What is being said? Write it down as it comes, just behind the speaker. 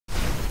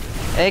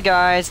Hey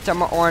guys,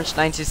 Dumber Orange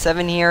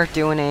 927 here,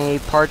 doing a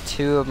part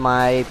 2 of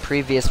my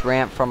previous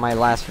rant from my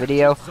last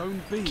video.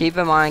 Keep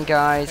in mind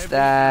guys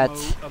that,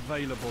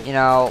 you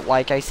know,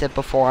 like I said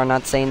before, I'm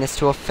not saying this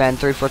to offend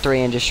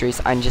 343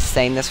 Industries, I'm just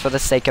saying this for the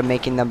sake of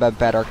making them a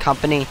better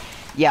company.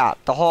 Yeah,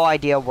 the whole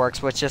idea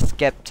works, let's just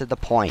get to the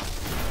point.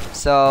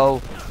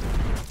 So,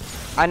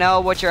 I know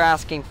what you're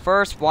asking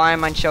first, why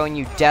am I showing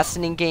you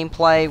Destiny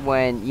gameplay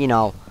when, you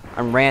know,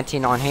 I'm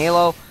ranting on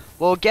Halo?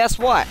 Well, guess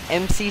what?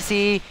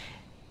 MCC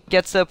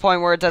gets to the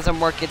point where it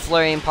doesn't work, it's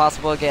literally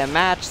impossible to get a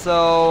match,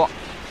 so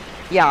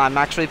yeah, I'm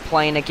actually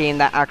playing a game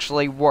that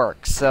actually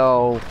works.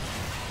 So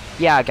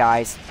yeah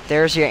guys,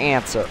 there's your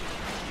answer.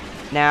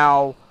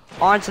 Now,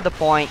 on to the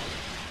point.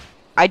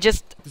 I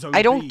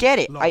don't get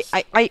it.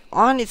 I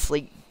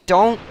honestly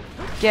don't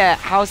get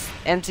how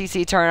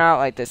MCC turned out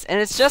like this.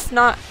 And it's just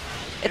not,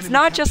 it's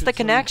not just the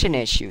connection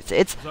issues,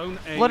 it's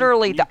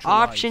literally the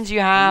options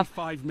you have,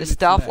 the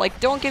stuff, like,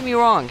 don't get me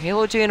wrong,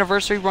 Halo 2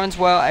 Anniversary runs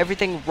well,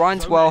 everything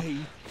runs well.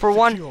 For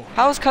one,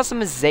 how is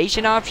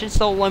customization options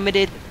so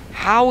limited?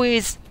 How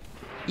is,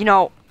 you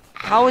know,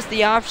 how is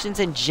the options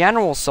in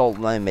general so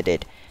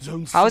limited?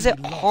 How is it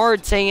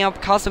hard setting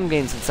up custom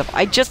games and stuff?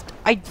 I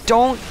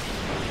don't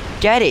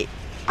get it.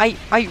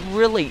 I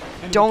really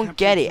don't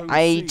get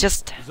it.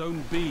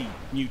 Zone B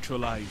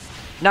neutralized.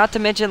 Not to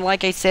mention,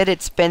 like I said,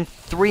 it's been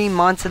 3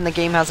 months and the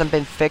game hasn't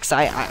been fixed.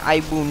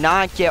 I will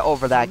not get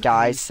over that,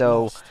 guys,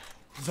 so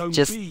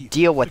just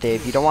deal with it.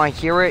 If you don't want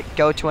to hear it,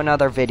 go to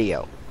another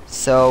video.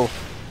 So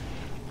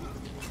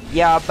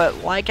yeah,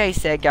 but like I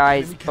said,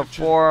 guys,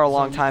 before a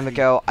long time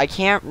ago, I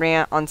can't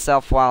rant on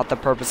stuff without the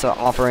purpose of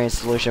offering a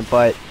solution,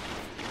 but,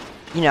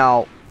 you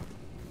know,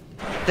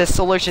 the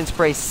solution's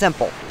pretty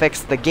simple.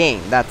 Fix the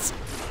game. That's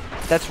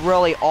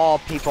really all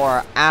people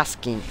are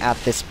asking at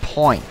this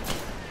point.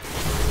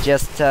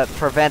 Just to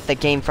prevent the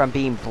game from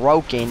being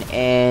broken,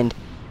 and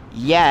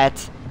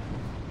yet,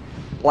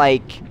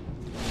 like,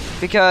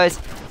 because,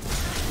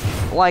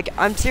 like,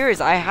 I'm serious,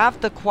 I have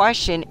to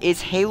question,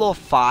 is Halo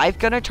 5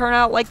 gonna turn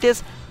out like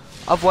this?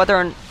 Of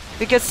whether,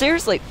 because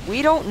seriously,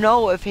 we don't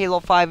know if Halo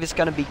 5 is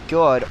gonna be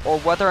good, or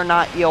whether or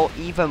not it'll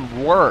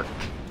even work.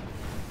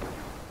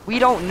 We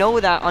don't know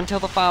that until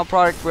the final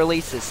product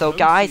releases. So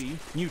guys,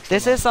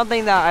 this is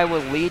something that I will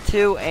lead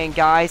to, and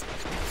guys,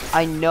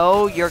 I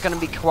know you're gonna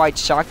be quite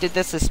shocked at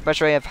this,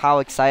 especially of how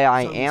excited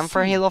I am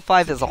for Halo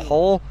 5 as a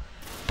whole,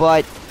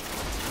 but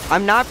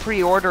I'm not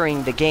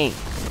pre-ordering the game.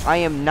 I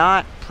am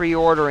not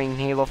pre-ordering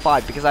Halo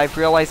 5, because I've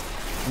realized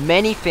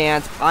many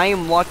fans, I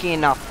am lucky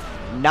enough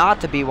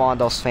not to be one of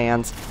those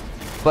fans,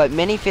 but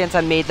many fans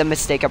have made the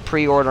mistake of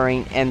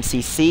pre-ordering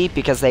MCC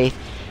because they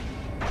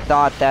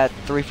thought that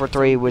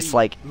 343 was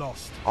like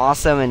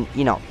awesome and,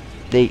 you know,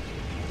 they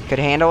could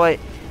handle it,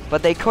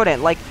 but they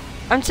couldn't. Like,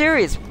 I'm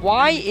serious,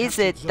 why is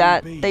it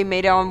that they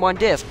made it on one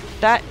disc?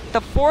 That the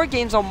 4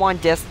 games on one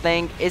disc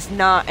thing is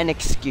not an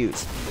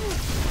excuse,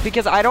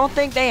 because I don't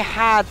think they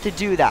had to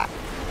do that.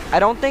 I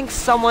don't think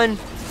someone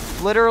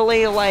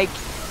literally like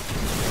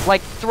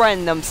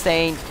threatened them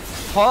saying,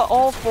 put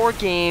all 4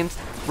 games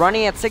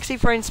running at 60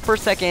 frames per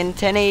second,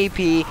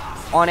 1080p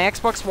on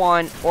Xbox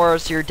One, or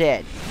else you're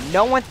dead.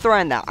 No one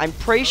threatened that. I'm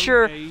pretty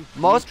sure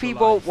most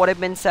people would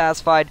have been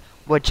satisfied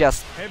with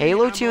just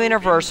Halo 2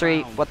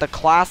 Anniversary with the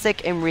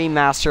classic and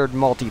remastered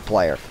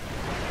multiplayer.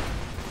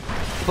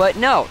 But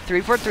no,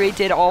 343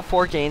 did all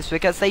 4 games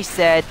because they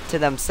said to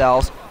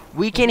themselves,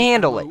 we can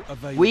handle it.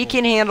 We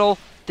can handle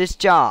this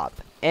job.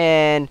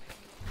 And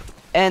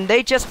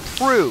they just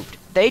proved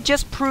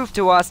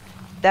to us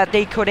that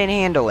they couldn't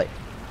handle it.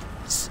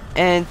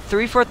 And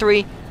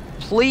 343,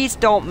 please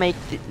don't make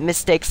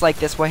mistakes like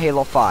this with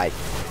Halo 5.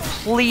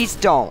 Please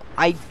don't.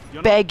 I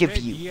beg of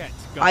you.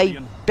 I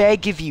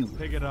beg of you.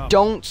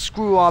 Don't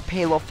screw up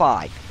Halo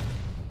 5.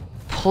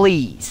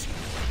 Please.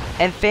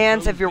 And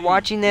fans, if you're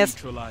watching this,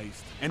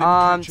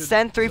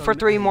 send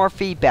 343 more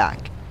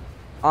feedback.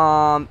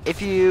 If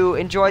you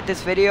enjoyed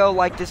this video,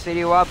 like this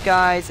video up,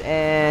 guys,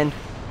 and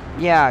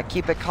yeah,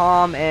 keep it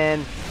calm,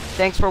 and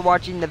thanks for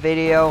watching the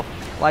video.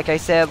 Like I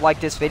said, like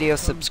this video,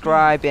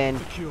 subscribe, and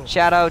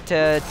shout out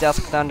to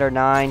Dusk Thunder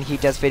 9. He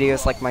does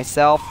videos like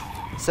myself.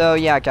 So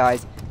yeah,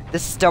 guys,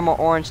 this is Dumber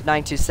Orange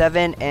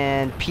 927,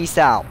 and peace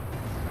out.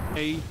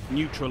 A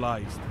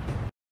neutralized.